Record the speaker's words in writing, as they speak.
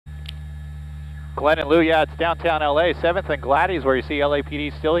Glenn and Lou, yeah, it's downtown LA. 7th and Gladys, where you see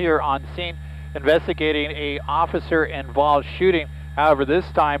LAPD still here on scene investigating a officer-involved shooting. However, this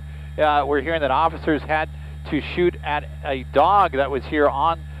time we're hearing that officers had to shoot at a dog that was here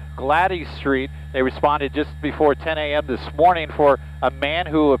on Gladys Street. They responded just before 10 a.m. this morning for a man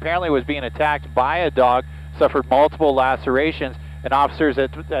who apparently was being attacked by a dog, suffered multiple lacerations, and officers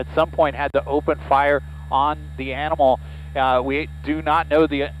at some point had to open fire on the animal. We do not know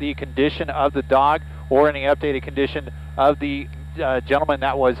the condition of the dog or any updated condition of the gentleman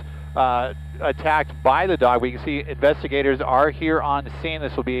that was attacked by the dog. We can see investigators are here on the scene.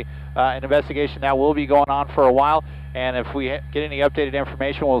 This will be an investigation that will be going on for a while, and if we get any updated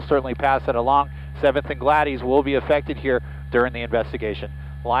information, we'll certainly pass that along. 7th and Gladys will be affected here during the investigation.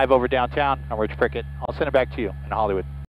 Live over downtown, I'm Rich Prickett. I'll send it back to you in Hollywood.